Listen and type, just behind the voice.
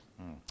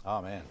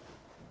Amen.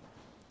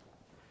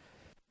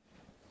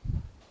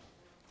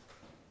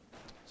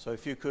 So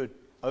if you could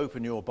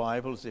open your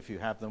Bibles, if you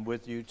have them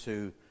with you,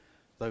 to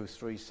those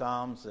three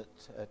Psalms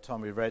that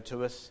Tommy read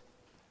to us,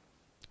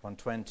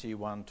 120,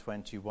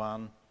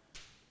 121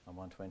 and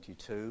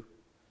 122.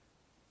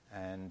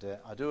 And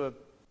I do a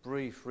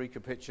brief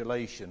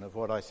recapitulation of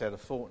what I said a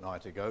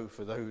fortnight ago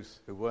for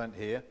those who weren't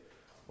here,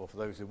 or for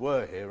those who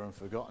were here and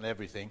forgotten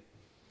everything.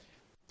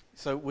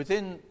 So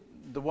within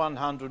the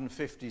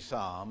 150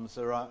 Psalms,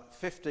 there are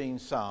 15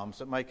 Psalms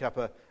that make up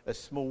a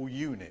small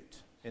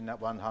unit in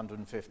that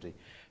 150.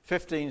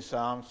 15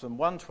 Psalms from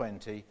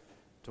 120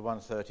 to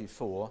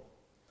 134.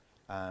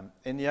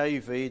 In the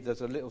AV,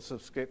 there's a little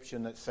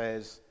subscription that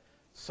says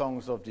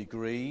Songs of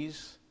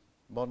Degrees.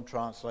 Modern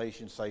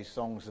translations say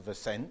Songs of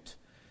Ascent.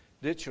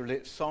 Literally,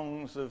 it's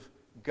songs of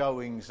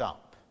goings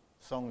up.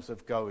 Songs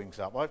of goings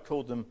up. I've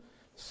called them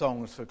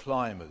songs for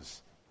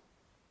climbers.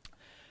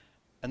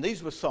 And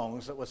these were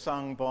songs that were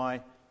sung by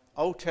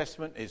Old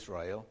Testament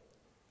Israel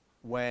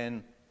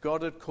when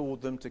God had called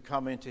them to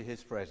come into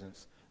his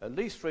presence at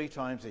least 3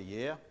 times a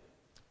year.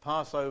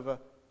 Passover,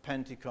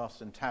 Pentecost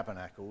and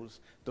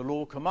Tabernacles. The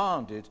Lord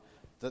commanded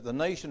that the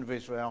nation of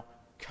Israel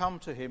come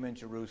to him in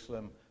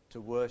Jerusalem to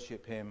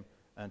worship him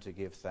and to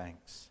give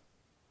thanks.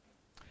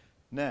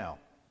 Now,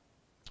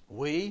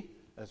 we,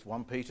 as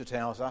 1 Peter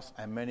tells us,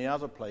 and many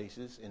other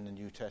places in the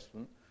New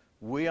Testament,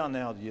 we are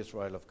now the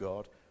Israel of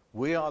God.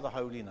 We are the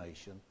holy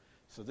nation.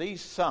 So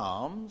these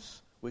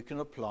psalms we can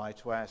apply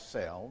to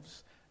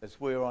ourselves as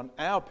we're on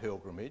our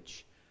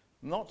pilgrimage,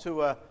 not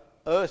to a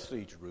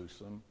earthly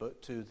Jerusalem,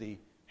 but to the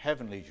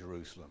heavenly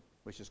Jerusalem,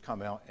 which has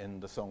come out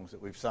in the songs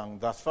that we've sung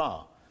thus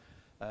far.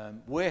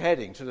 We're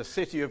heading to the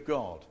city of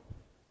God,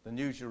 the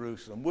New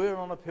Jerusalem. We're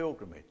on a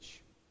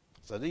pilgrimage.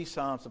 So these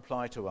psalms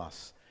apply to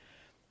us.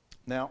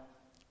 Now,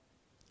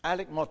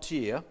 Alec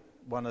Motyer,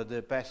 one of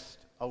the best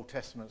Old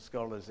Testament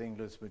scholars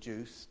England's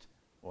produced,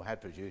 or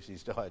had produced,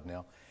 he's died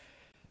now,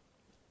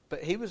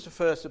 but he was the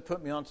first to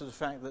put me onto the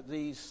fact that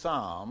these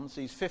psalms,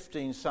 these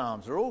 15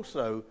 psalms, are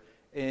also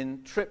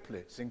in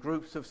triplets, in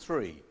groups of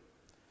 3.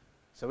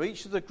 So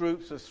each of the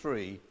groups of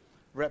 3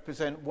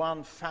 represent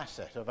one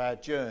facet of our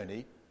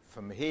journey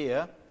from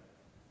here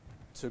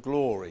to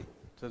glory,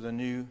 to the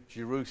New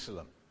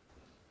Jerusalem.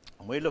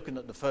 And we're looking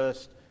at the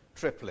first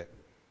triplet.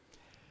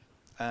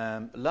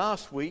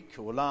 Last week,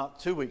 or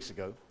 2 weeks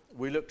ago,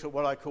 we looked at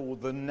what I call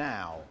the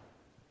now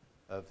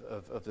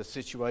of the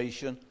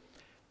situation,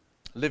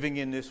 living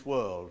in this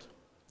world.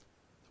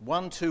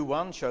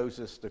 121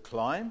 shows us the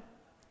climb,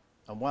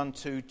 and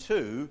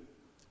 122,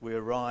 we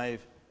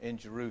arrive in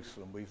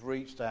Jerusalem. We've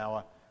reached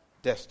our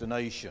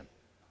destination.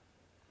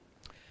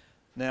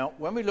 Now,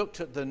 when we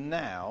looked at the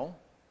now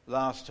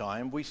last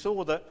time, we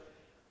saw that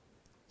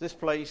this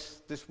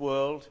place, this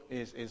world,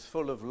 is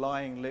full of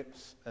lying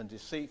lips and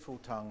deceitful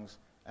tongues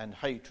and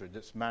hatred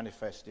that's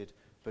manifested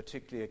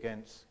particularly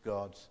against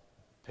God's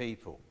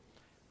people.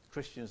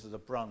 Christians are the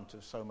brunt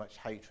of so much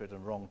hatred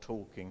and wrong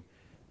talking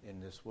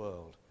in this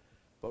world.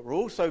 But we're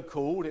also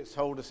called, it's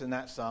told us in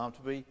that psalm,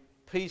 to be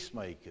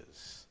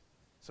peacemakers.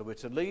 So we're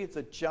to leave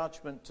the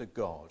judgment to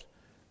God,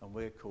 and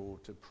we're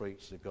called to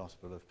preach the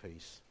gospel of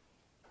peace.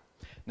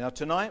 Now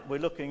tonight we're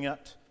looking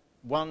at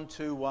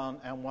 121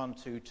 and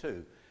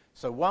 122.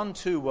 So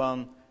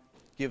 121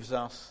 gives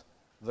us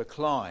the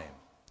climb.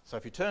 So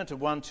if you turn to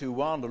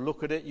 121 and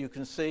look at it, you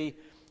can see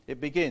it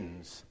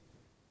begins,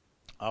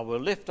 I will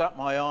lift up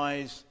my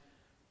eyes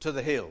to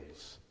the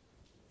hills,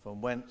 from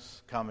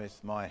whence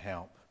cometh my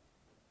help.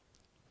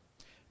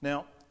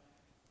 Now,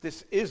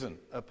 this isn't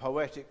a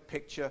poetic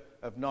picture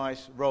of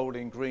nice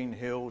rolling green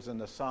hills and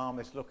the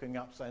psalmist looking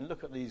up saying,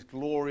 look at these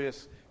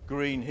glorious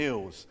green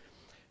hills.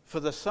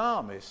 For the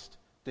psalmist,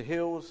 the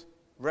hills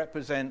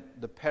represent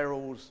the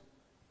perils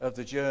of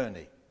the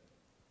journey,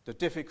 the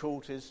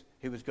difficulties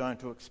he was going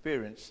to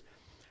experience.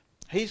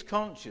 He's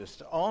conscious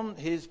that on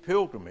his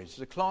pilgrimage,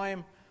 the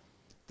climb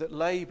that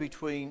lay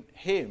between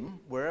him,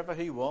 wherever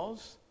he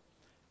was,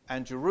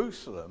 and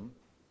Jerusalem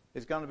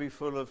is going to be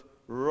full of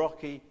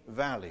rocky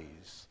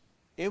valleys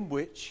in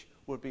which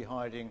would be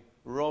hiding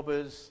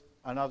robbers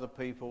and other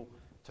people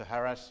to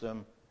harass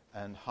them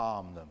and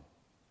harm them.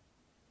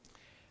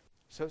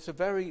 So it's a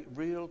very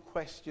real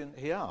question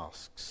he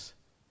asks.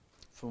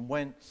 From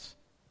whence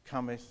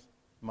cometh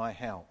my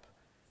help?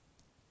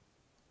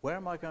 Where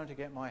am I going to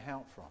get my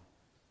help from?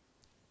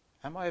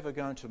 Am I ever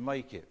going to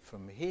make it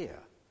from here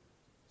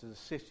to the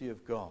city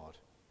of God,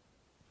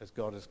 as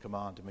God has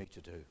commanded me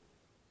to do?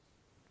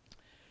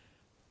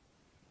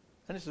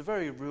 And it's a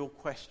very real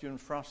question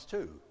for us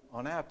too,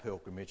 on our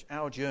pilgrimage,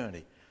 our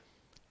journey.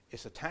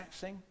 It's a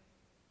taxing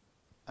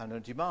and a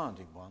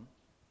demanding one,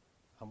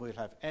 and we'll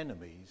have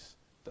enemies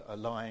that are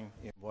lying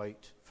in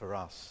wait for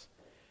us.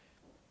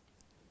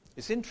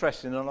 It's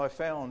interesting, and I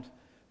found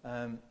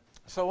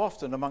so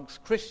often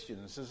amongst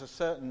Christians there's a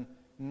certain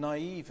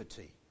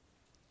naivety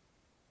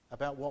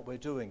about what we're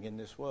doing in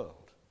this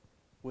world.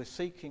 We're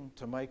seeking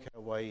to make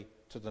our way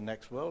to the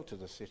next world, to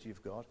the city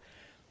of God.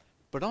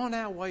 But on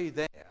our way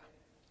there,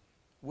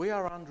 we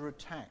are under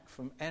attack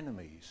from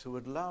enemies who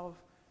would love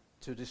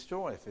to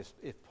destroy us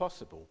if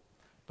possible,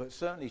 but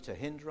certainly to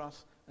hinder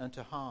us and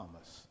to harm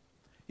us.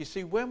 You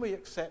see, when we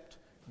accept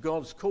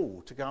God's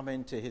call to come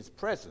into his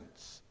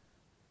presence,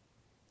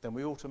 then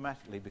we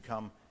automatically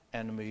become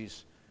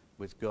enemies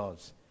with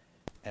God's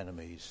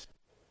enemies.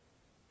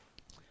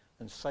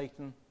 And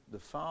Satan, the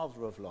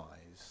father of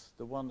lies,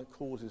 the one that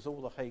causes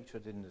all the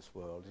hatred in this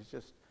world, is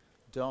just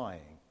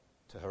dying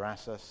to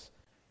harass us,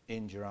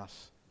 injure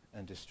us,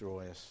 and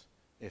destroy us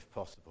if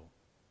possible.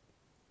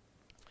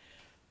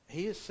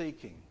 He is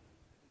seeking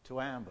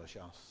to ambush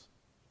us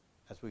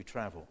as we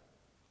travel.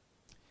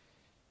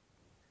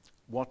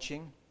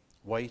 Watching,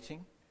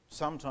 waiting,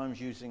 sometimes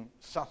using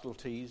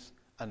subtleties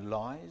and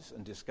lies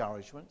and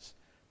discouragements,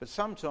 but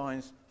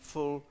sometimes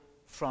full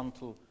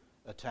frontal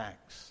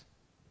attacks.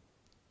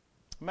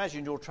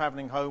 Imagine you're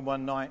travelling home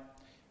one night,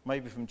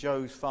 maybe from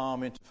Joe's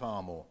farm into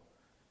Farmore,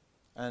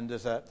 and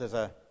it's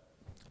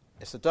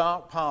a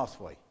dark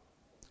pathway,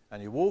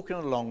 and you're walking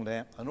along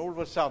there, and all of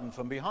a sudden,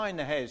 from behind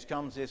the hedge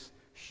comes this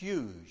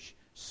huge,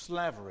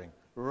 slavering,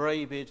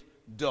 rabid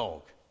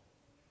dog,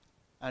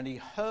 and he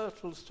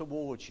hurtles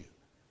towards you,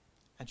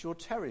 and you're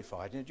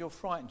terrified and you're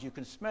frightened. You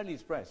can smell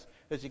his breath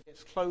as he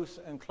gets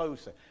closer and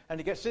closer, and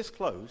he gets this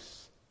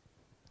close,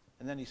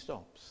 and then he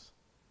stops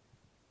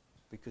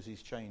because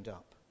he's chained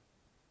up.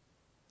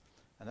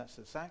 And that's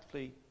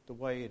exactly the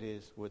way it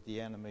is with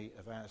the enemy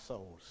of our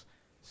souls.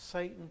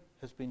 Satan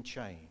has been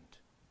chained.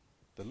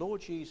 The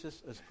Lord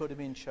Jesus has put him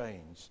in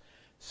chains,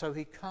 so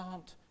he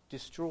can't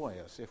destroy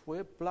us. If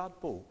we're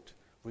blood-bought,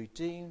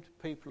 redeemed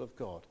people of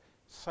God,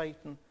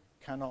 Satan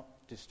cannot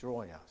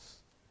destroy us.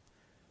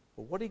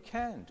 But what he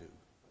can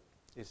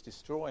do is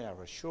destroy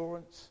our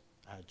assurance,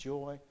 our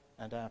joy,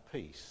 and our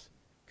peace,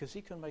 because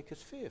he can make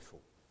us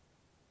fearful.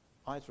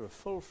 Either a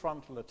full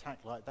frontal attack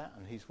like that,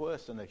 and he's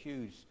worse than a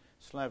huge,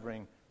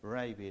 slavering,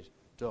 rabid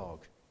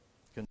dog,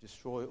 can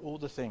destroy all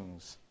the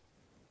things.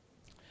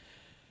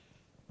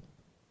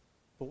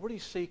 But what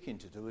he's seeking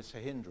to do is to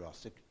hinder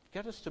us, to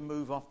get us to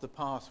move off the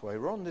pathway.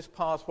 We're on this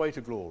pathway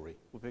to glory.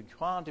 We've been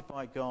commanded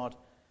by God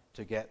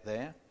to get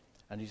there,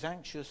 and he's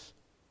anxious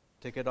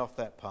to get off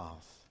that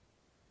path.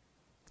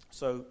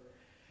 So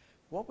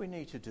what we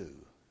need to do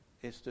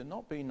is to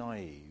not be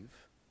naive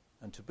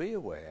and to be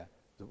aware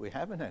that we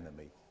have an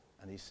enemy,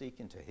 and he's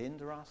seeking to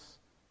hinder us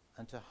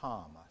and to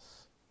harm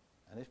us,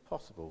 and if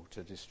possible,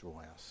 to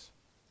destroy us.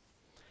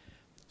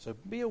 So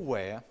be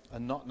aware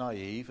and not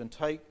naive, and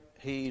take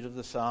heed of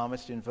the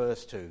psalmist in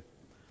verse 2.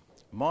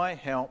 My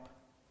help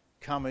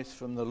cometh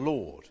from the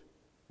Lord,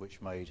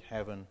 which made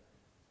heaven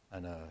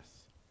and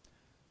earth.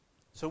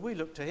 So we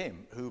look to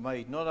him who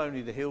made not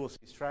only the hills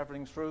he's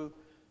travelling through,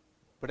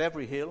 but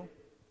every hill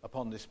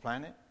upon this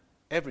planet,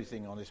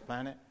 everything on this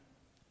planet,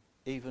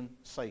 even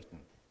Satan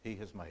he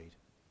has made.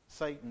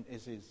 Satan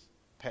is his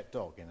pet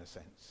dog in a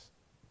sense.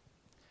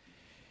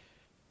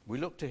 We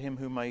look to him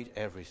who made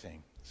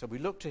everything. So we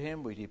look to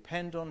him, we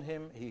depend on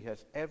him. He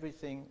has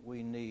everything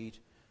we need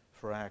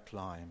for our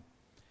climb.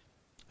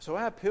 So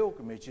our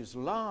pilgrimage is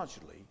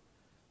largely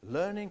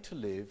learning to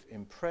live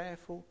in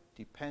prayerful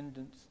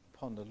dependence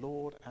upon the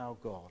Lord our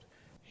God.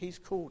 He's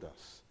called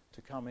us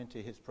to come into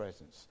his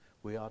presence.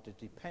 We are to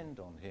depend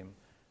on him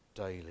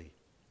daily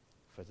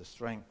for the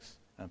strength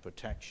and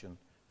protection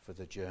for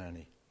the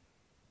journey.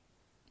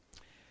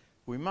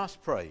 We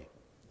must pray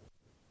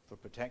for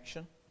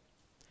protection,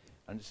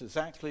 and it's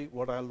exactly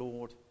what our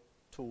Lord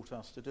taught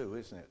us to do,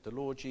 isn't it? The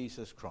Lord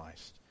Jesus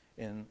Christ,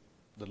 in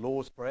the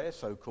Lord's Prayer,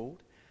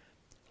 so-called,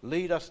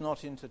 lead us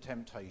not into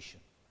temptation,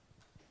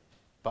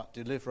 but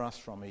deliver us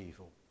from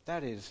evil.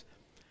 That is,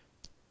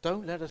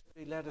 don't let us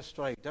be led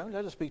astray. Don't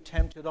let us be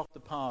tempted off the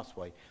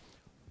pathway.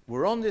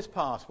 We're on this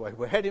pathway.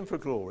 We're heading for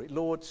glory.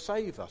 Lord,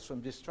 save us from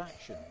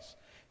distractions.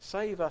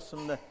 Save us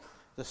from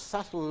the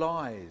subtle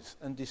lies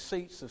and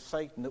deceits of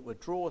Satan that would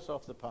draw us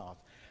off the path.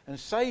 And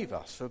save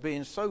us for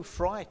being so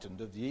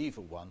frightened of the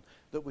evil one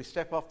that we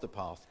step off the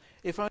path,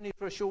 if only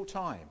for a short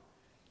time,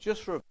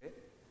 just for a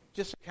bit,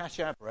 just to catch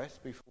our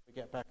breath before we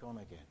get back on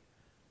again.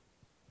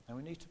 And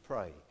we need to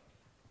pray.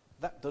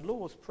 That the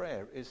Lord's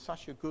Prayer is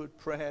such a good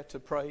prayer to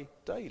pray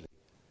daily.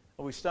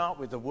 And we start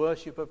with the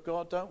worship of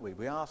God, don't we?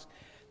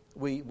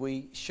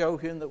 We show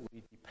him that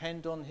we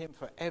depend on him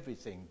for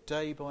everything,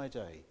 day by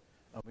day.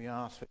 And we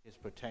ask for his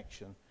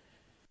protection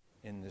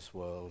in this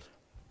world.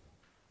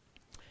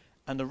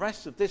 And the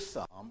rest of this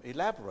psalm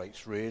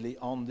elaborates really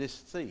on this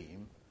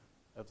theme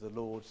of the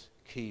Lord's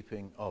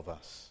keeping of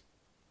us.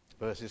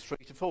 Verses 3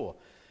 to 4.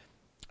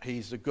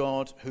 He's the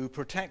God who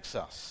protects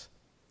us.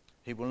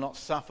 He will not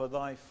suffer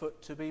thy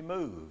foot to be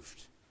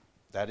moved.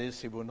 That is,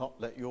 he will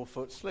not let your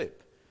foot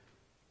slip.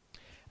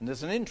 And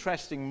there's an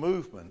interesting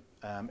movement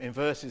in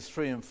verses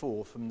 3 and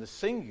 4 from the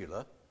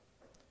singular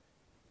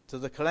to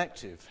the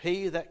collective.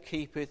 He that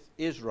keepeth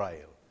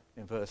Israel,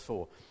 in verse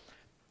 4.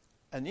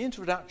 And the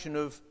introduction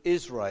of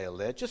Israel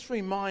there just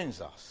reminds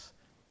us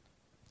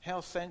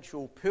how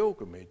central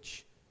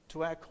pilgrimage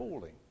to our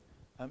calling.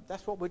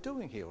 That's what we're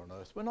doing here on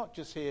earth. We're not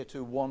just here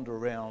to wander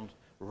around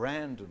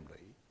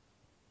randomly.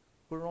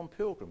 We're on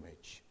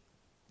pilgrimage.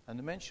 And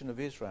the mention of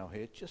Israel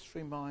here just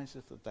reminds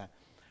us of that.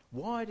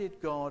 Why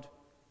did God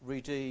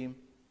redeem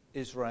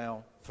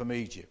Israel from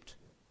Egypt?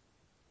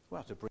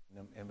 Well, to bring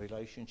them in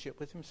relationship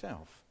with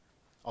himself.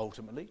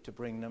 Ultimately, to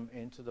bring them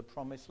into the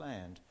promised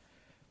land.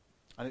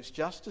 And it's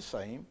just the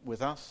same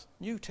with us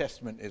New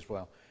Testament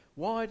Israel.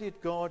 Why did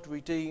God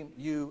redeem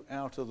you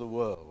out of the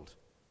world?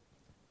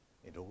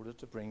 In order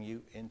to bring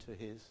you into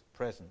his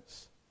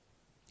presence.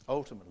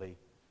 Ultimately,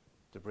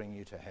 to bring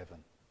you to heaven.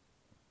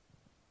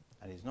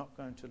 And he's not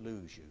going to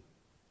lose you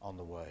on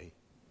the way.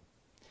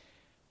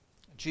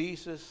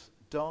 Jesus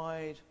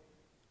died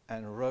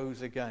and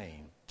rose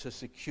again to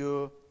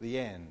secure the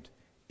end.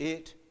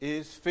 It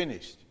is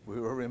finished. We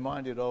were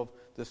reminded of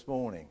this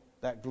morning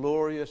that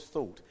glorious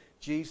thought.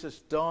 Jesus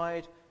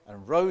died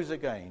and rose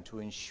again to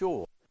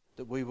ensure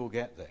that we will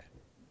get there.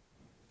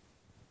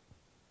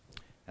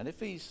 And if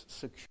he's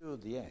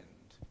secured the end,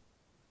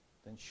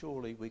 then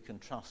surely we can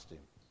trust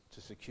him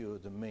to secure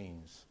the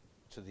means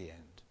to the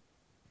end.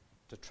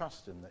 To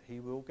trust him that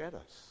he will get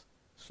us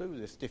through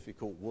this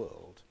difficult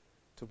world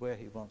to where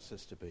he wants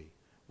us to be,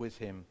 with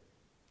him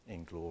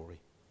in glory.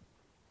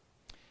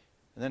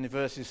 And then in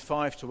verses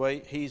 5 to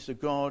 8, he's the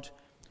God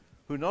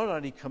who not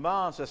only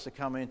commands us to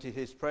come into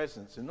his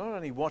presence and not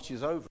only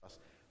watches over us,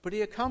 but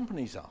he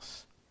accompanies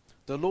us.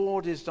 The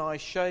Lord is thy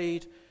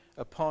shade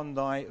upon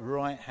thy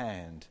right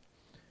hand.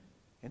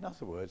 In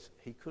other words,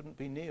 he couldn't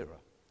be nearer.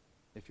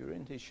 If you're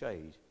in his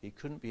shade, he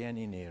couldn't be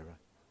any nearer.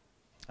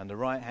 And the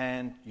right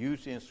hand,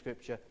 usually in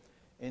Scripture,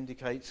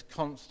 indicates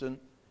constant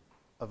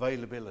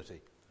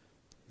availability.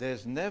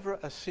 There's never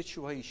a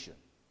situation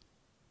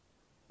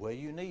where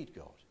you need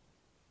God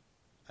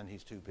and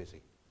he's too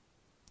busy.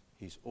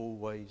 He's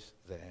always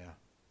there.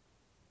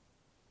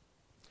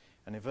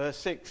 And in verse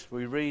 6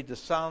 we read, the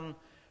sun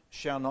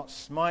shall not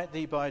smite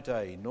thee by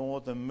day,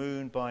 nor the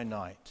moon by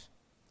night.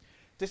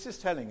 This is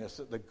telling us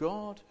that the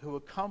God who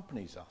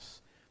accompanies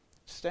us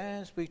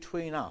stands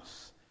between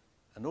us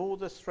and all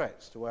the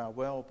threats to our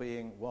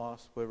well-being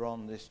whilst we're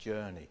on this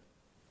journey.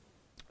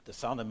 The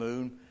sun and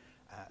moon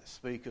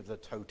speak of the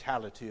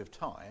totality of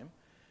time,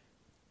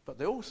 but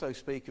they also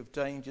speak of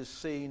dangers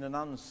seen and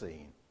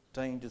unseen,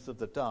 dangers of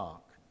the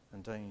dark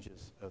and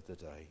dangers of the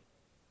day.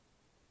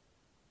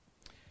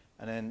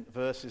 And then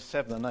verses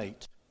 7 and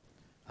 8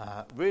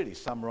 really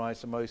summarise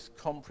the most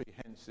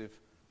comprehensive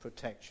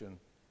protection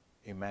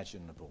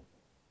imaginable.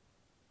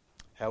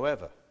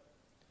 However,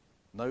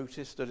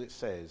 notice that it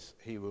says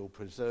he will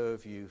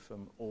preserve you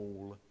from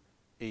all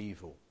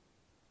evil.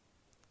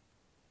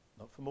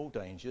 Not from all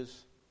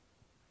dangers,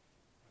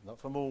 not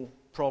from all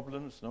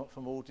problems, not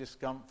from all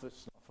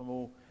discomforts, not from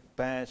all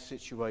bad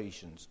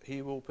situations.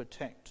 He will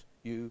protect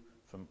you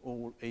from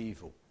all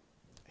evil.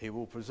 He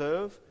will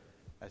preserve,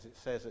 as it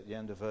says at the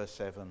end of verse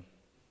 7,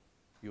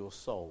 your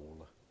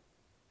soul.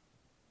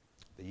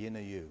 The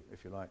inner you,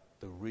 if you like,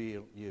 the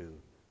real you.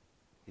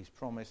 He's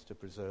promised to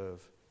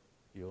preserve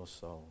your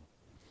soul.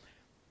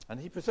 And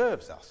he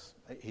preserves us.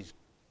 He's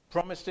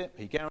promised it,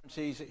 he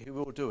guarantees it, he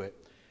will do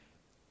it.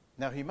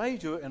 Now, he may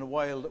do it in a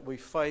way that we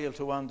fail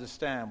to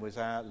understand with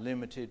our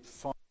limited,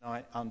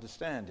 finite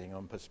understanding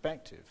and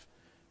perspective.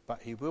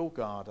 But he will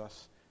guard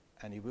us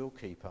and he will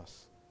keep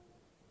us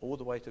all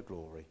the way to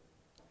glory,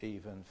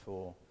 even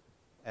for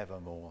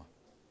evermore.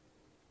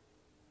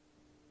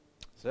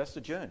 So that's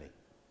the journey.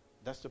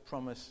 That's the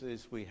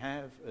promises we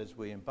have as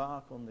we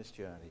embark on this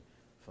journey.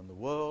 From the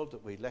world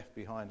that we left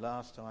behind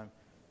last time,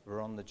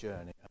 we're on the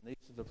journey. And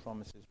these are the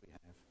promises we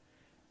have.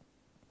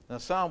 Now,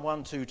 Psalm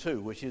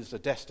 122, which is the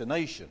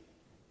destination,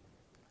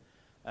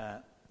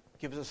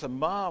 gives us a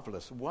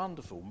marvellous,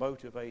 wonderful,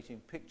 motivating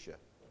picture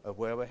of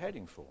where we're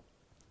heading for.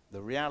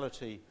 The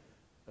reality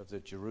of the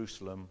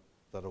Jerusalem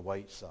that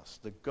awaits us,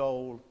 the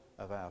goal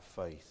of our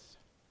faith.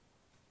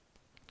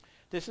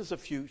 This is a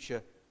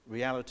future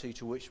reality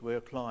to which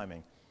we're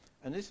climbing.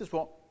 And this is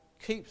what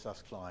keeps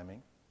us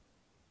climbing,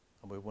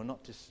 and we will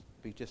not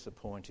be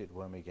disappointed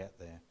when we get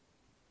there.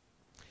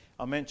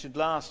 I mentioned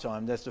last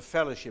time there's the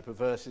fellowship of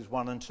verses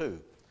 1 and 2.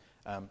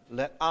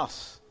 Let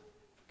us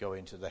go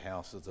into the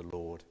house of the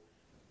Lord.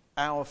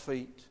 Our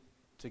feet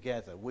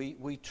together.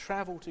 We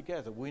travel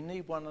together. We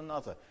need one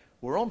another.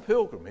 We're on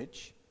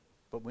pilgrimage,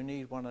 but we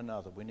need one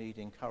another. We need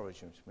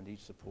encouragement. We need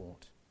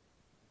support.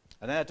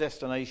 And our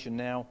destination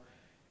now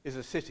is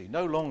a city.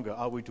 No longer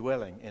are we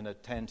dwelling in a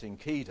tent in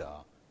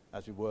Kedar,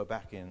 as we were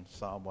back in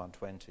Psalm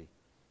 120.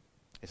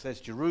 It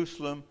says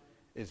Jerusalem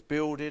is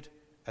builded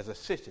as a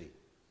city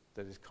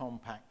that is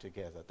compact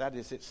together. That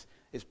is,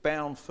 it's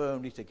bound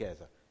firmly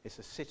together. It's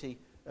a city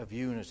of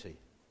unity.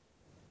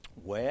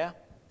 Where,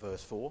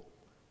 verse 4,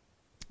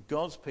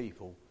 God's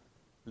people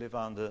live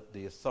under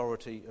the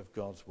authority of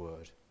God's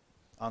word,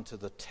 unto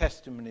the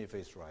testimony of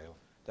Israel.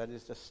 That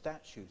is the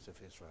statutes of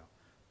Israel,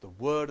 the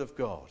word of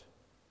God.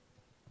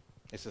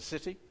 It's a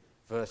city,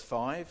 verse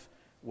 5,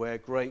 where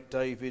great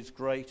David's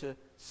greater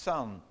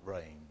son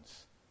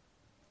reigns,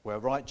 where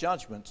right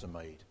judgments are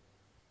made.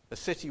 A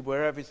city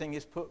where everything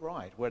is put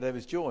right, where there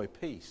is joy,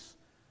 peace,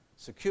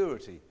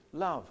 security,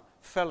 love,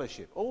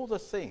 fellowship, all the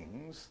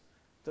things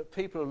that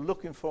people are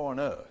looking for on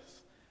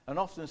earth and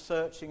often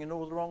searching in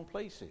all the wrong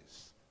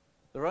places.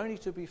 They're only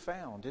to be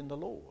found in the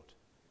Lord.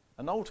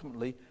 And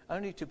ultimately,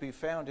 only to be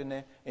found in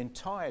their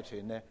entirety,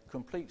 in their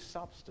complete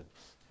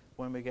substance,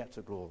 when we get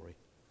to glory.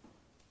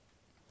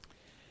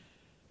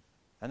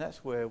 And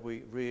that's where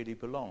we really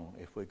belong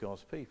if we're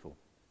God's people.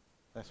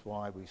 That's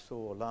why we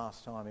saw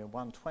last time in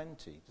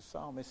 120, the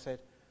psalmist said,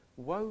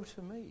 "Woe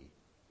to me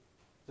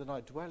that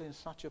I dwell in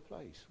such a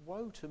place.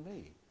 Woe to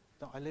me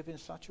that I live in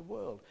such a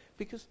world."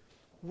 Because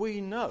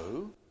we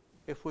know,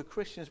 if we're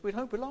Christians, we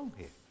don't belong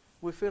here.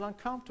 We feel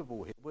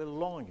uncomfortable here. We're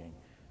longing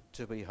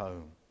to be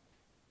home.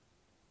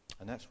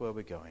 And that's where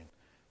we're going.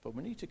 But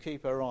we need to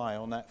keep our eye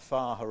on that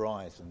far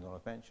horizon that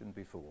I've mentioned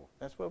before.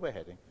 That's where we're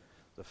heading,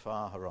 the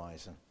far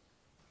horizon.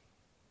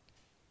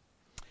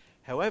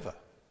 However,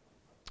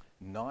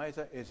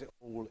 neither is it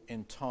all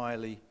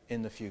entirely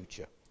in the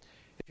future.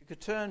 If you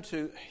could turn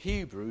to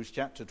Hebrews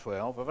chapter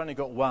 12. I've only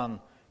got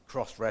one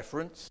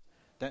cross-reference.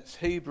 That's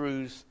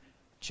Hebrews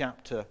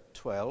chapter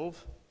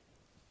 12.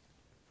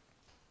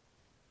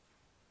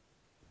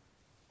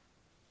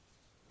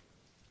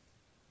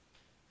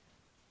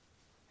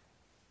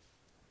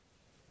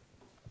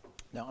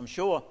 Now, I'm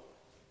sure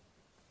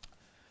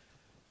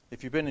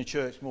if you've been in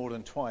church more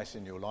than twice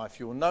in your life,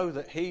 you'll know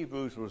that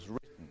Hebrews was written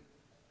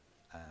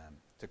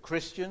to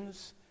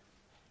Christians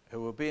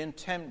who were being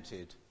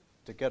tempted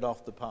to get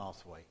off the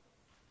pathway.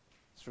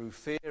 Through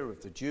fear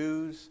of the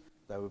Jews,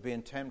 they were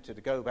being tempted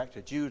to go back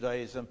to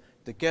Judaism,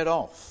 to get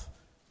off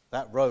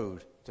that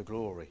road to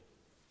glory.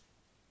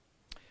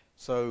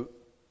 So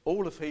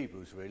all of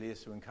Hebrews really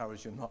is to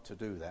encourage you not to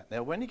do that.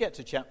 Now, when you get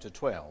to chapter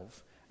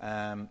 12,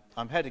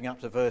 I'm heading up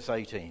to verse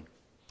 18.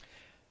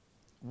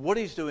 What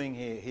he's doing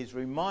here, he's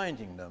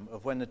reminding them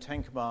of when the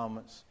Ten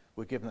Commandments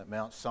were given at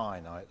Mount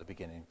Sinai at the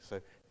beginning. So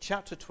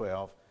chapter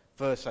 12,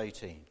 verse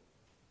 18.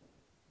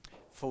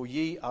 "For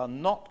ye are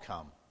not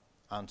come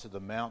unto the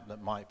mount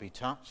that might be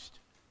touched,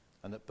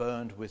 and that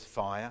burned with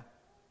fire,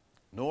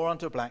 nor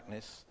unto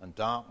blackness and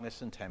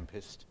darkness and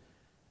tempest,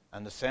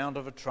 and the sound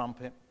of a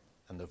trumpet,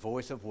 and the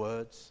voice of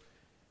words,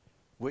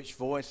 which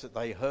voice that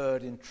they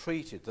heard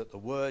entreated that the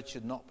word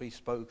should not be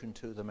spoken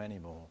to them any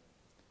more.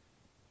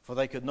 For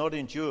they could not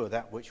endure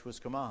that which was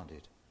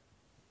commanded.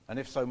 And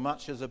if so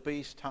much as a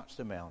beast touch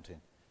the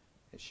mountain,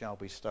 it shall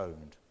be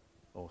stoned,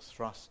 or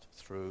thrust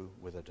through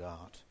with a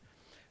dart.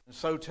 And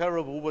so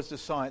terrible was the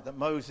sight that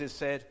Moses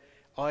said,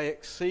 I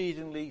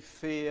exceedingly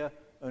fear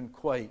and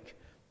quake."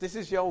 This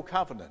is the old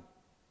covenant.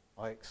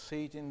 "I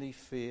exceedingly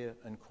fear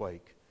and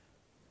quake."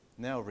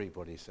 Now read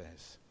what he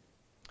says.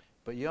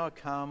 "But ye are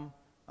come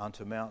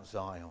unto Mount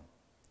Zion,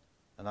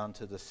 and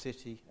unto the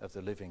city of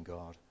the living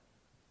God,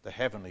 the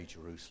heavenly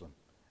Jerusalem,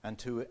 and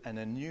to an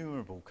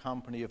innumerable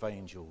company of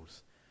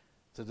angels,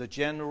 to the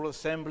general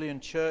assembly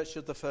and church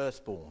of the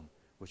firstborn,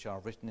 which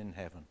are written in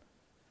heaven,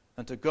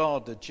 and to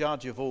God, the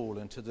judge of all,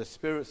 and to the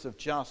spirits of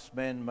just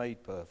men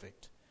made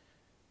perfect,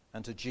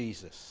 and to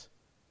Jesus,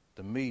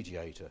 the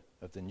mediator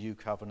of the new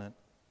covenant,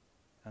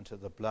 and to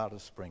the blood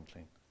of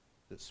sprinkling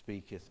that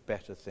speaketh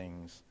better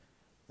things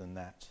than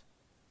that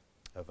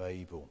of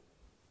Abel."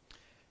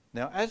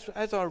 Now,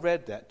 as I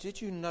read that,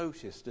 did you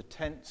notice the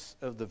tense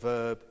of the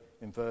verb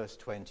in verse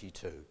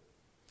 22?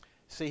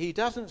 See, he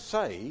doesn't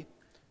say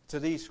to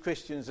these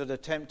Christians that are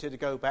tempted to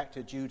go back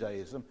to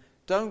Judaism,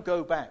 don't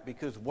go back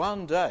because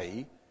one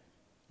day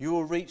you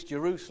will reach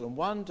Jerusalem,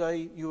 one day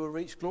you will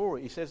reach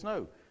glory. He says,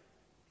 no,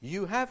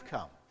 you have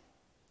come.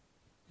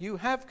 You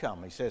have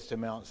come, he says, to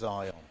Mount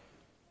Zion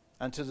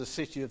and to the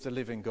city of the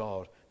living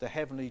God, the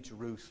heavenly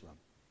Jerusalem.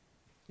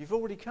 You've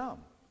already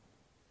come.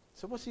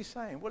 So what's he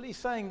saying? Well, he's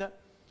saying that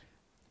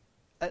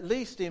at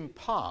least in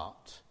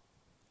part,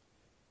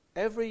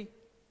 every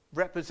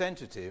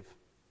representative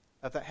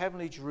of that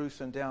heavenly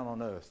Jerusalem down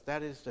on earth,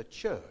 that is the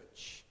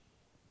church,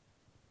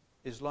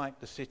 is like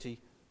the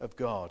city of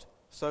God.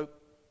 So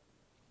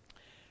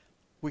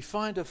we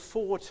find a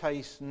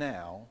foretaste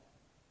now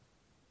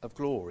of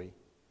glory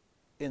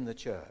in the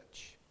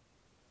church.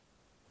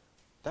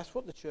 That's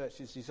what the church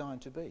is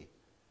designed to be,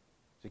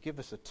 to give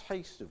us a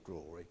taste of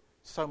glory,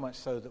 so much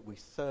so that we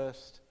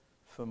thirst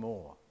for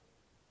more.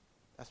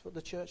 That's what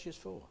the church is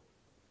for.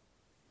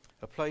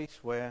 A place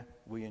where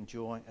we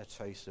enjoy a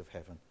taste of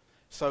heaven.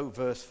 So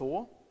verse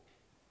 4,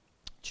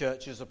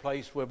 church is a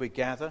place where we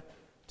gather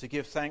to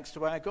give thanks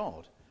to our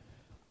God.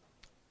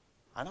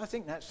 And I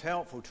think that's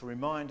helpful to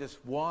remind us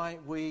why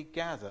we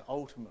gather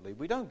ultimately.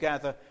 We don't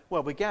gather,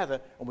 well, we gather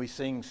and we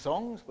sing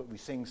songs, but we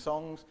sing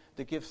songs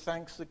that give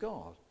thanks to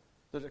God,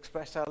 that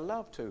express our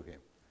love to him,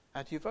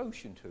 our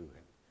devotion to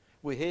him.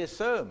 We hear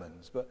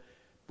sermons, but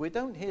we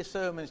don't hear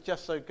sermons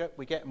just so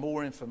we get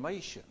more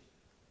information,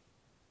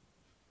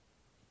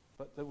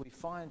 but that we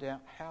find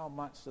out how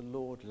much the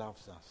Lord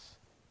loves us,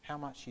 how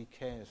much he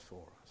cares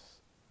for us.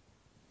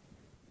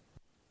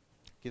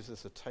 Gives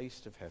us a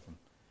taste of heaven.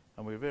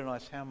 And we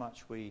realise how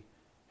much we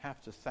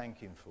have to thank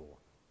him for,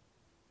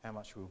 how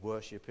much we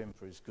worship him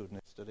for his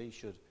goodness, that he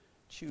should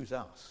choose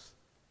us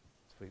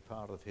to be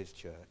part of his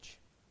church.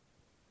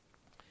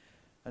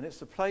 And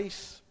it's a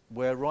place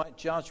where right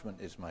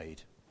judgment is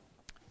made,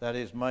 that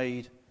is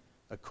made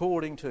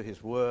according to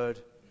his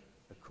word,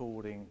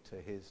 according to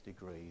his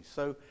degrees.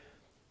 So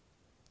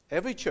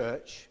every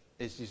church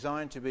is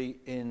designed to be,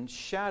 in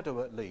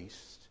shadow at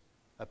least,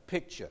 a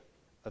picture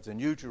of the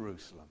New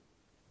Jerusalem.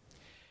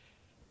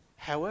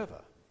 However,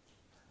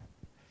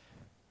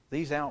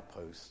 these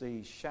outposts,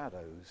 these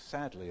shadows,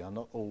 sadly, are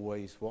not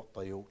always what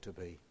they ought to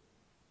be.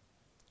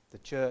 The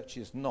church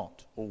is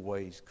not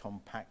always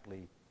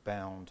compactly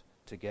bound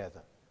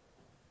together.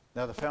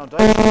 Now, the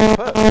foundation is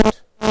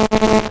perfect. We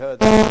heard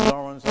that from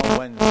Lawrence on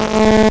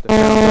Wednesday. The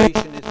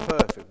foundation is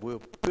perfect.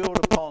 We'll build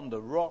upon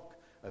the rock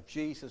of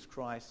Jesus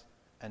Christ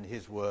and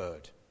his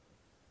word.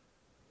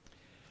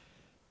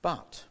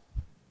 But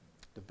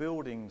the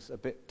building's a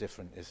bit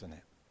different, isn't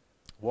it?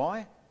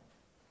 Why?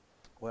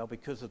 Well,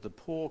 because of the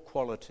poor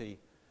quality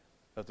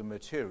of the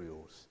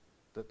materials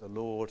that the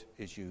Lord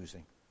is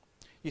using.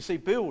 You see,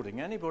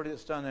 building, anybody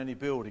that's done any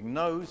building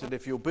knows that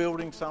if you're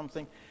building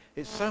something,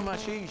 it's so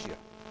much easier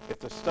if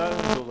the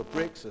stones or the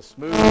bricks are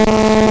smooth,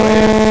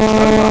 square,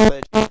 no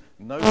rough edges,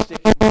 no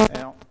sticking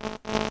out.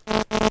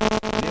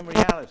 And in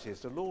reality, as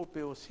the Lord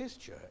builds his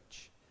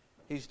church,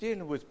 he's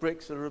dealing with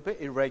bricks that are a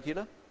bit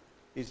irregular.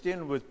 He's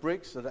dealing with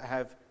bricks that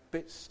have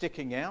bits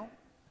sticking out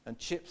and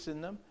chips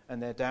in them,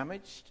 and they're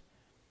damaged.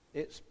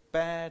 It's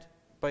bad,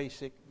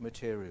 basic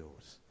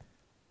materials,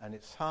 and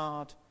it's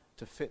hard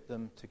to fit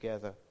them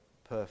together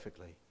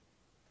perfectly.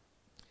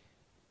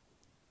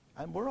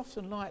 And we're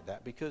often like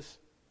that because,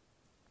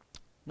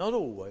 not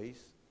always,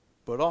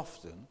 but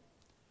often,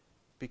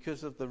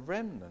 because of the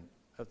remnant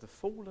of the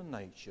fallen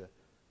nature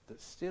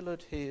that still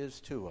adheres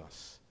to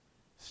us,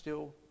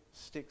 still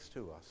sticks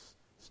to us,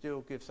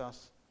 still gives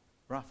us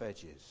rough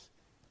edges.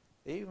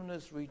 Even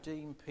as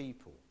redeemed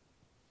people,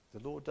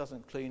 the Lord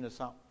doesn't clean us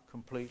up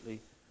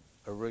completely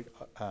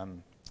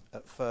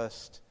at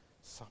first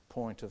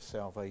point of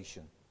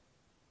salvation.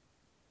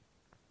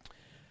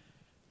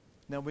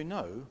 Now we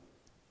know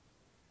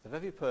that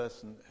every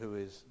person who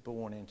is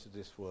born into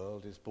this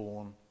world is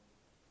born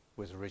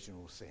with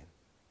original sin.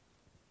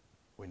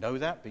 We know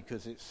that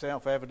because it's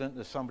self-evident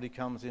that somebody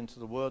comes into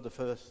the world, the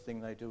first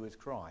thing they do is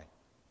cry.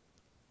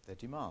 They're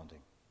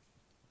demanding.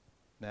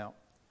 Now,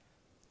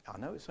 I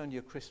know it's only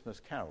a Christmas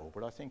carol,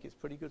 but I think it's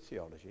pretty good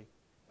theology,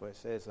 where it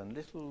says, "And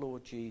little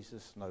Lord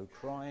Jesus no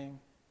crying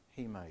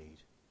he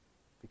made,"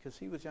 because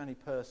he was the only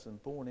person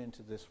born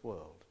into this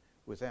world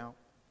without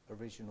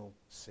original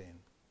sin.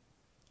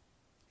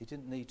 He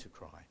didn't need to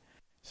cry.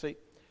 See,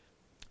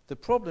 the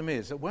problem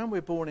is that when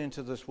we're born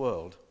into this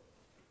world,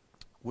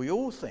 we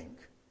all think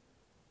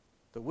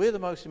that we're the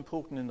most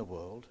important in the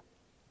world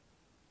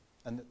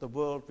and that the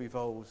world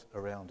revolves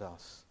around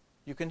us.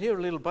 You can hear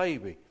a little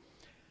baby.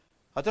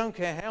 "I don't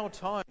care how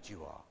tired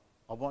you are,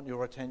 I want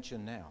your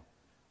attention now.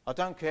 I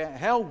don't care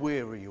how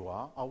weary you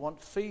are, I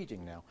want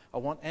feeding now. I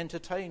want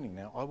entertaining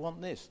now. I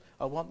want this,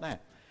 I want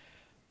that."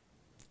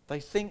 They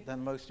think they're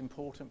the most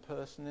important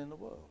person in the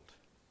world.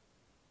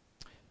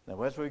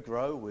 Now, as we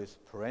grow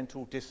with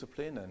parental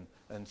discipline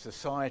and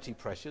society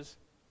pressures,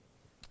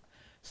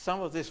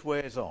 some of this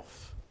wears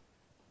off.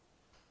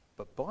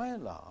 But by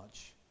and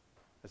large,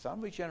 as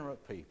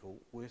unregenerate people,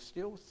 we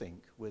still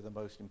think we're the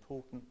most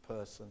important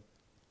person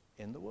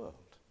in the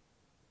world.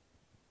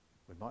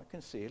 We might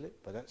conceal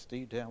it, but that's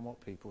deep down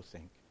what people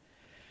think.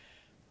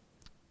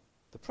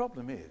 The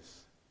problem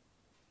is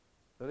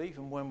that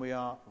even when we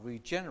are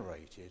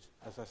regenerated,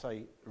 as I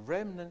say,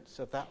 remnants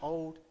of that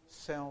old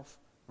self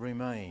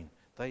remain.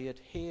 They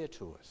adhere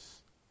to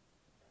us.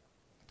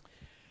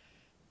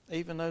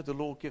 Even though the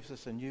Lord gives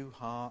us a new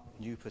heart,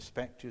 new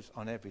perspectives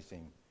on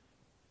everything,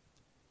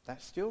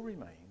 that still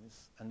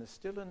remains, and there's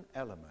still an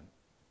element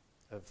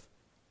of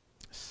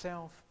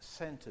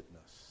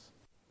self-centeredness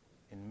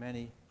in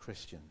many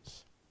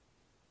Christians.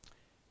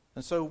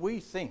 And so we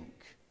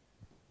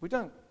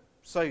don't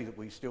say that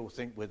we still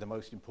think we're the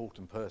most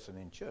important person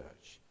in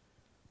church,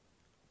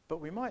 but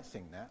we might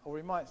think that, or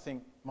we might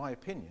think my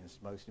opinion is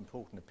the most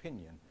important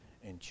opinion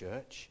in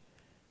church.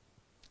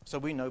 So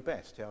we know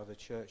best how the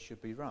church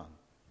should be run.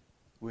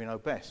 We know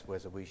best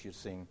whether we should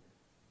sing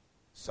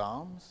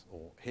psalms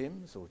or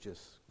hymns or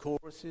just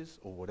choruses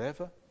or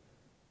whatever.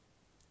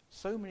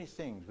 So many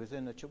things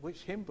within the church.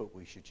 Which hymn book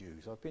we should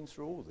use? I've been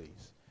through all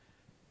these.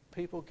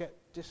 People get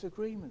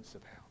disagreements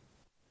about,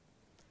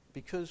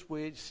 because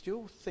we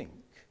still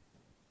think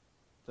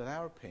that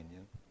our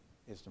opinion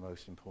is the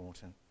most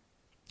important.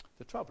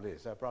 The trouble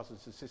is our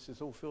brothers and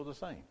sisters all feel the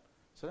same.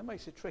 So that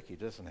makes it tricky,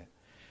 doesn't it?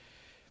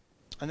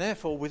 And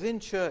therefore, within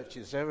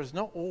churches, there is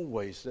not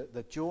always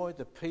the joy,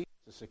 the peace,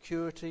 the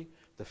security,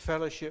 the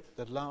fellowship,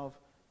 the love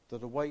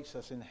that awaits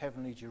us in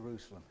heavenly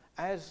Jerusalem,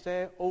 as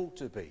there ought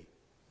to be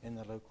in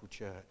the local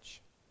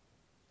church.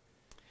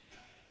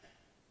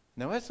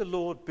 Now, as the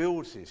Lord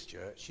builds his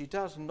church, he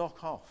does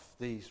knock off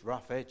these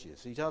rough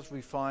edges. He does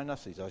refine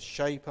us. He does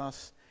shape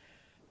us.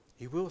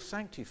 He will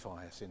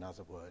sanctify us, in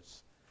other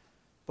words.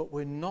 But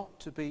we're not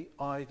to be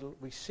idle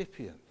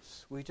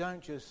recipients. We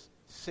don't just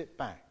sit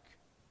back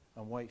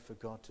and wait for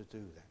God to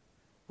do that.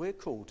 We're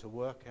called to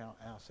work out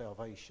our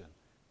salvation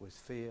with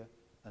fear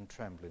and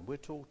trembling. We're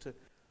told to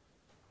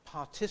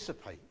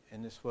participate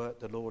in this work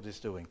the Lord is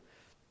doing.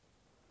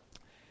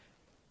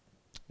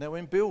 Now,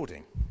 in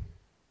building,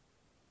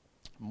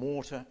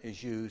 mortar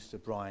is used to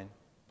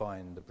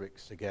bind the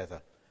bricks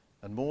together.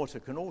 And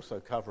mortar can also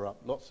cover up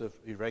lots of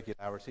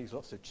irregularities,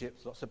 lots of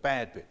chips, lots of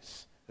bad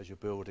bits as you're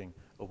building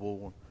a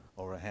wall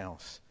or a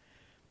house.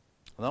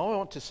 And I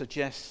want to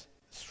suggest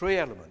 3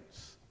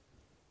 elements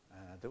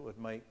that would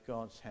make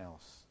God's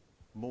house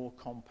more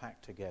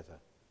compact together,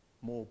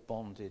 more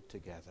bonded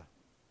together.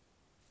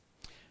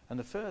 And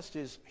the first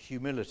is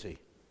humility.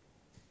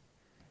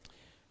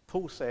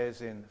 Paul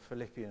says in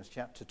Philippians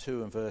chapter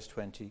 2 and verse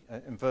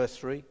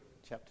 3,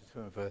 chapter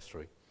 2 and verse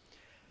 3,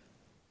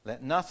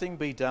 let nothing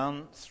be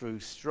done through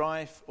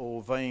strife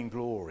or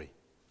vainglory,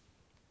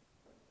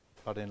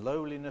 but in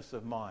lowliness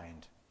of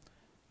mind,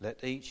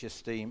 let each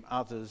esteem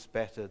others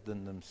better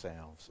than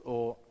themselves.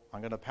 Or,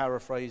 I'm going to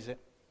paraphrase it,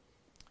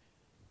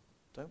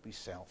 don't be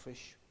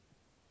selfish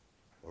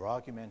or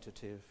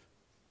argumentative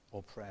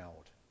or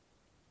proud.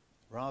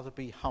 Rather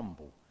be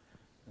humble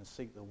and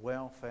seek the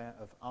welfare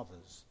of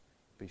others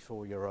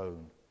before your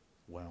own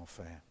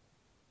welfare.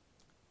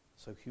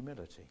 So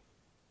humility.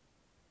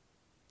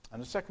 And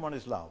the second one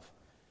is love.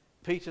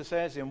 Peter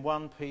says in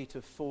 1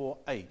 Peter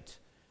 4:8,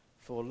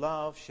 for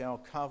love shall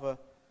cover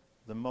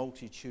the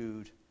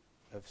multitude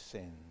of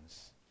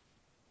sins.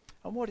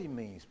 And what he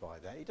means by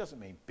that, he doesn't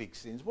mean big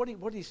sins.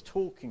 What he's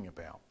talking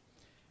about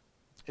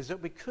is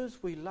that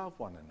because we love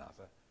one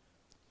another,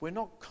 we're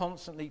not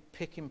constantly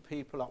picking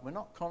people up. We're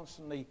not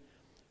constantly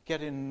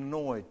getting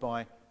annoyed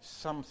by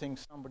something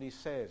somebody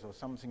says or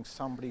something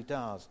somebody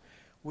does.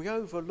 We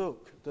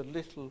overlook the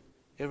little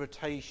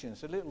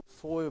irritations, the little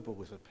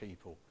foibles of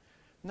people,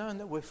 knowing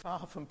that we're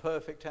far from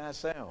perfect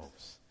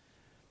ourselves.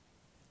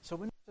 So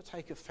we're not to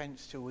take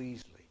offence too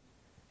easily.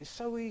 It's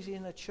so easy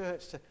in a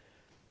church to,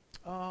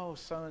 oh,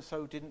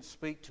 so-and-so didn't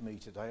speak to me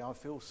today. I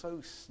feel so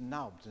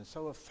snubbed and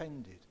so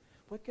offended.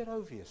 Well, get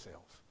over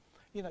yourself.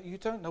 You know, you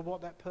don't know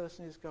what that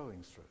person is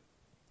going through.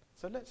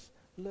 So let's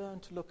learn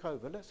to look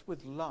over. Let's,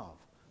 with love,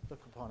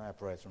 look upon our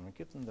brethren and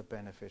give them the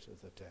benefit of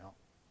the doubt.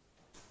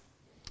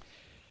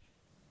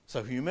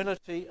 So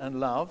humility and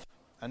love.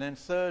 And then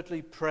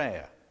thirdly,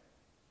 prayer,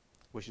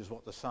 which is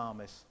what the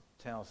psalmist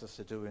tells us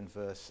to do in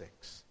verse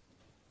 6.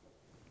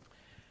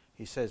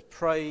 He says,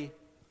 pray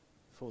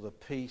for the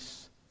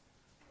peace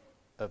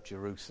of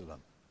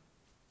Jerusalem.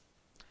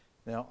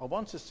 Now, I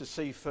want us to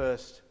see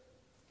first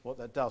what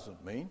that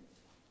doesn't mean.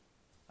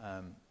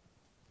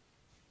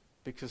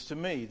 Because to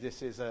me,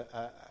 this is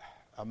a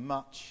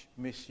much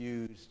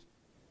misused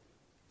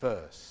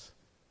verse.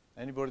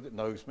 Anybody that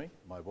knows me,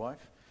 my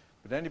wife,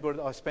 but anybody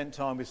that I spent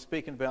time with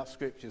speaking about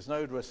scriptures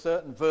know there are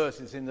certain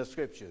verses in the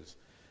scriptures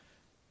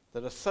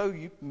that are so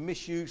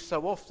misused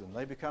so often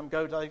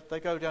they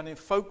go down in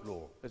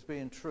folklore as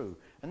being true.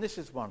 And this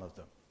is one of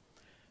them.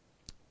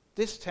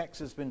 This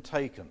text has been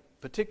taken,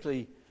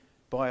 particularly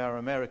by our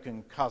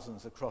American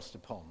cousins across the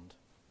pond.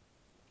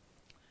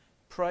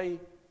 Pray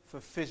for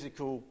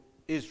physical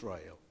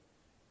Israel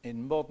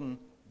in modern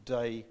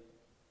day,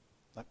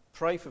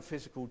 pray for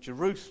physical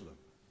Jerusalem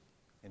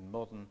in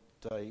modern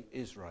day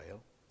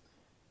Israel,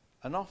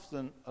 and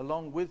often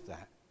along with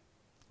that,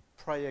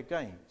 pray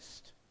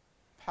against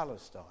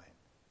Palestine,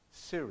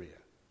 Syria,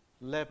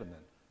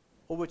 Lebanon,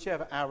 or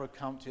whichever Arab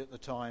country at the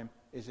time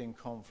is in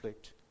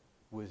conflict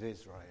with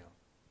Israel.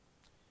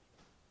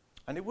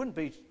 And it wouldn't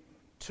be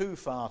too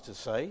far to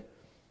say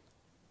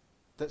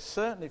that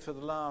certainly for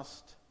the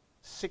last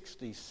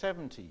 60,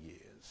 70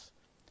 years,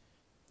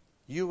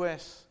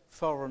 US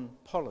foreign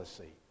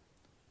policy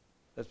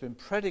has been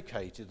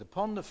predicated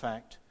upon the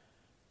fact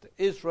that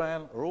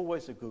Israel are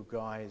always the good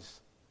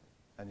guys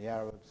and the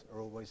Arabs are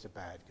always the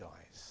bad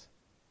guys.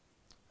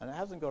 And it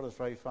hasn't got us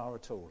very far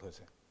at all, has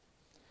it?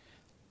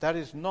 That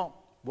is not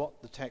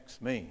what the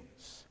text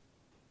means.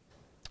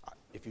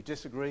 If you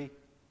disagree,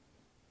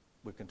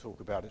 we can talk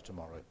about it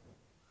tomorrow.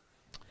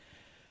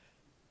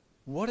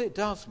 What it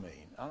does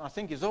mean, and I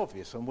think is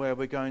obvious from where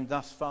we're going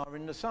thus far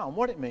in the psalm,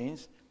 what it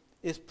means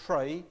is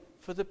pray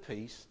for the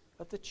peace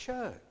of the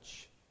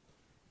church.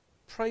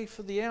 Pray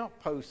for the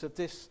outposts of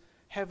this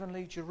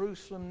heavenly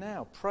Jerusalem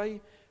now.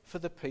 Pray for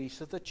the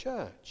peace of the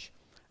church.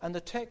 And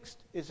the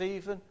text is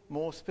even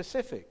more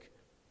specific.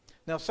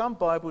 Now, some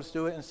Bibles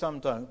do it and some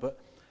don't, but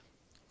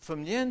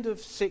from the end of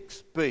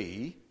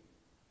 6b,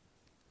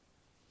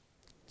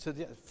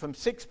 from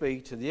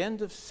 6b to the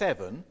end of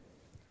 7,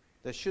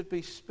 there should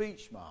be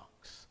speech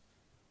marks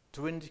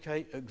to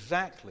indicate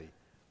exactly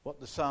what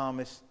the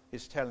psalmist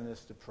is telling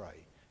us to pray.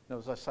 Now,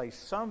 as I say,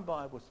 some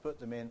Bibles put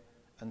them in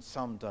and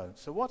some don't.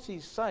 So what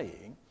he's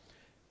saying,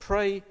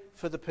 pray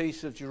for the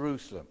peace of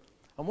Jerusalem.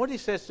 And what he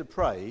says to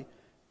pray,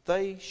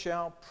 they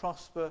shall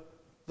prosper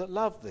that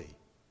love thee.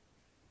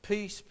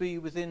 Peace be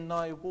within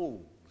thy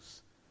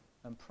walls,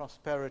 and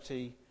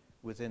prosperity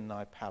within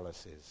thy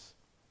palaces.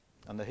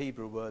 And the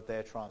Hebrew word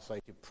there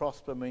translated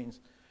prosper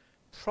means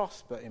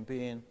prosper in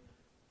being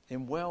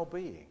in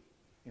well-being,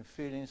 in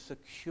feeling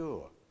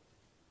secure.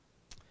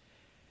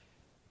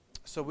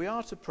 So we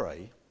are to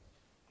pray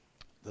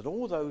that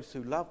all those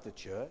who love the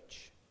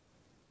church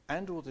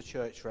and all the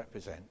church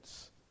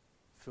represents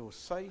feel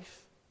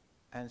safe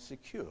and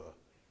secure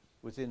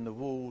within the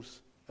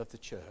walls of the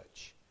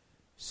church.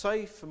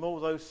 Safe from all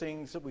those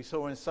things that we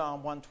saw in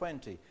Psalm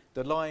 120,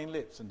 the lying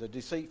lips and the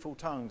deceitful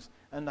tongues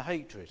and the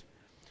hatred.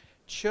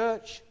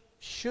 Church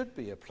should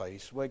be a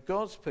place where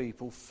God's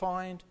people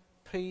find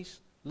peace,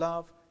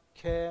 love,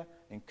 care,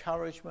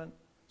 encouragement,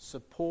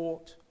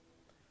 support.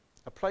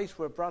 A place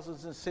where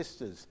brothers and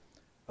sisters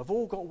have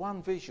all got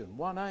one vision,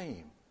 one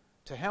aim,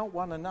 to help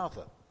one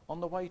another on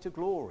the way to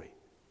glory,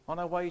 on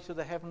our way to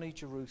the heavenly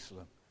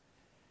Jerusalem.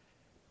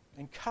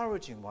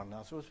 Encouraging one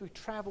another as we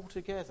travel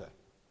together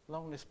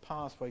along this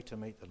pathway to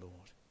meet the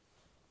Lord.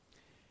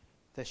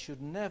 There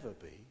should never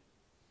be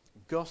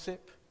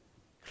gossip,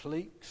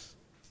 cliques,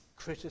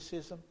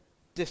 criticism,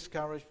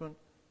 discouragement,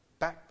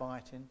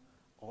 backbiting,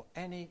 or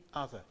any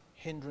other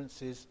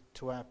hindrances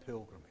to our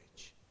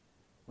pilgrimage.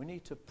 We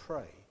need to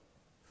pray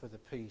for the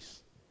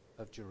peace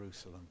of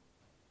Jerusalem.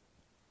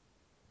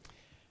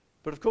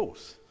 But of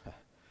course,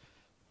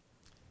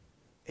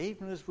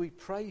 even as we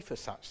pray for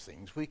such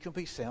things, we can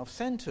be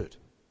self-centered,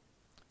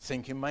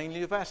 thinking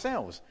mainly of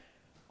ourselves.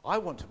 I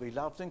want to be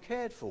loved and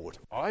cared for.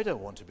 I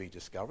don't want to be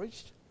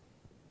discouraged.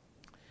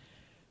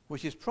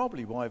 Which is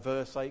probably why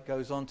verse 8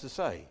 goes on to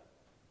say,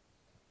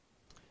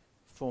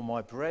 "For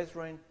my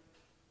brethren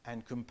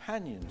and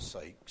companions'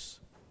 sakes,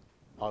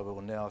 I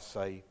will now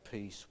say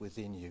peace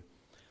within you."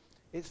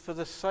 It's for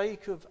the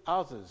sake of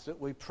others that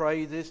we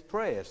pray this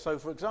prayer. So,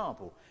 for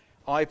example,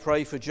 I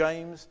pray for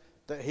James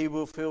that he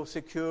will feel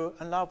secure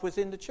and loved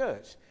within the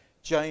church.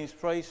 James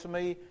prays for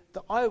me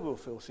that I will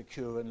feel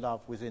secure and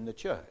loved within the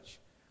church.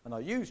 And I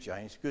use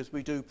James because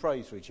we do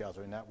pray for each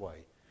other in that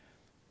way.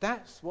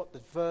 That's what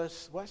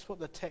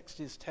the text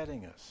is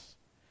telling us.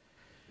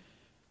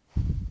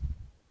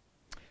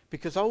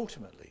 Because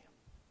ultimately,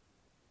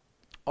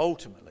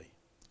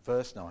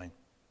 verse 9,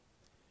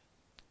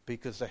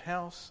 "Because the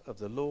house of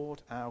the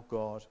Lord our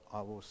God I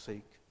will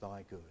seek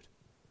thy good."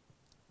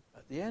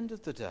 At the end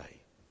of the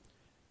day,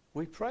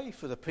 we pray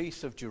for the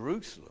peace of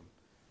Jerusalem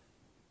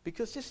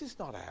because this is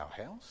not our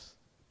house.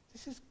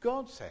 This is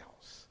God's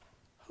house.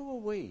 Who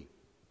are we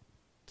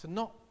to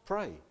not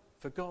pray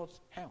for God's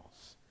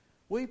house?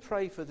 We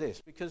pray for this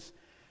because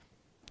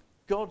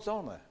God's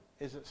honour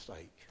is at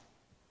stake.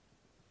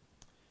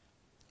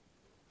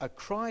 A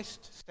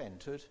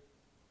Christ-centred,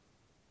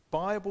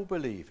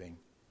 Bible-believing,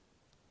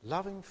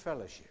 loving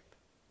fellowship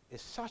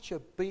is such a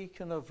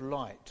beacon of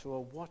light to a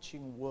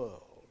watching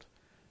world.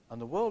 And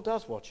the world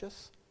does watch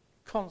us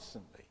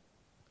constantly,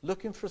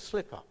 looking for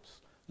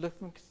slip-ups,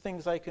 looking for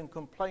things they can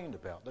complain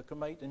about that can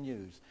make the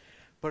news.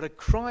 But a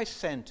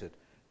Christ-centred,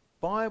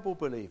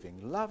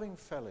 Bible-believing, loving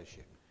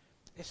fellowship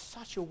is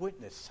such a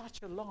witness,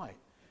 such a light.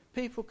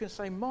 People can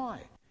say,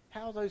 my,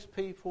 how those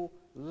people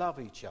love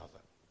each other,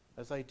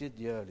 as they did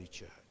the early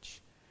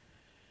church.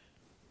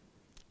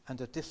 And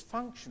a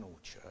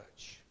dysfunctional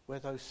church, where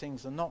those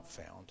things are not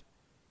found,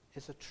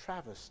 is a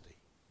travesty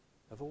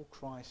of all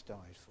Christ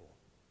died for.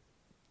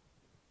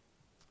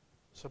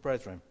 So,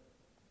 brethren,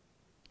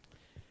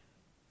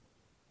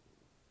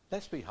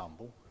 let's be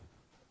humble,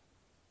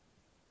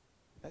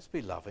 let's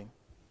be loving,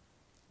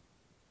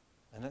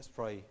 and let's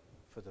pray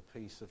for the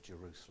peace of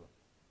Jerusalem.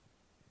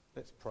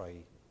 Let's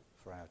pray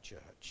for our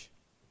church.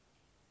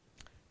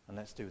 And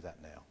let's do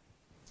that now.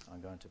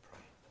 I'm going to pray.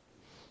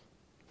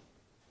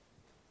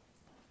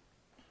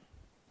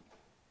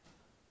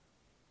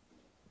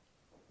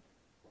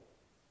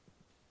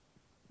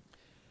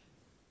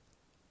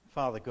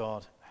 Father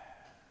God,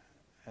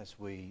 as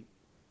we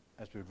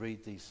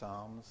read these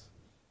Psalms,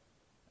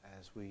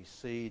 as we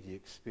see the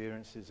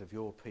experiences of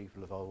your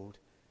people of old,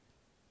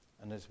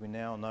 and as we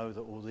now know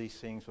that all these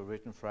things were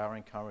written for our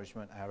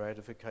encouragement, our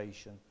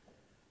edification,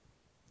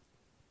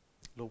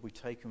 Lord, we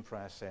take them for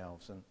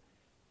ourselves. And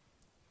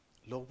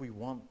Lord, we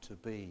want to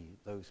be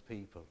those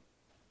people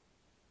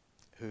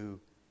who,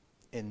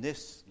 in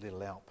this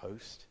little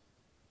outpost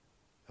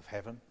of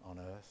heaven on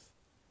earth,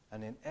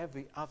 and in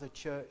every other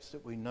church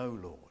that we know,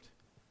 Lord,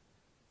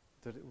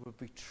 that it would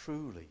be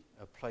truly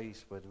a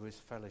place where there is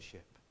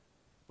fellowship,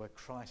 where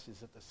Christ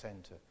is at the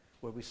centre,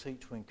 where we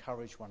seek to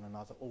encourage one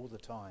another all the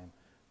time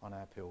on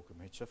our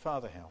pilgrimage. So,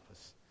 Father, help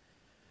us.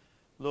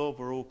 Lord,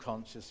 we're all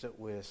conscious that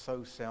we're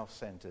so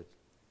self-centred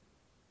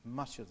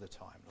much of the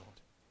time,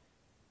 Lord.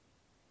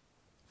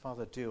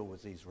 Father, deal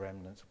with these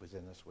remnants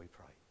within us, we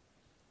pray,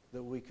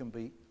 that we can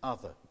be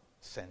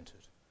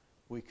other-centred.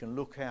 We can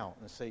look out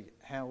and see,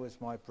 how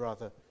is my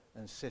brother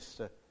and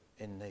sister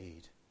in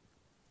need?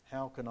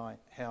 How can I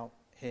help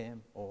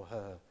him or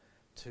her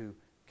to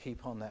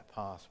keep on that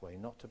pathway,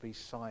 not to be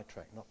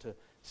sidetracked, not to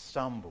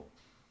stumble,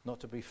 not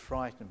to be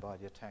frightened by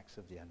the attacks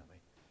of the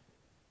enemy?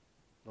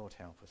 Lord,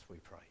 help us, we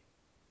pray.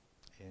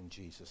 In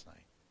Jesus'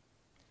 name.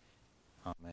 Amen.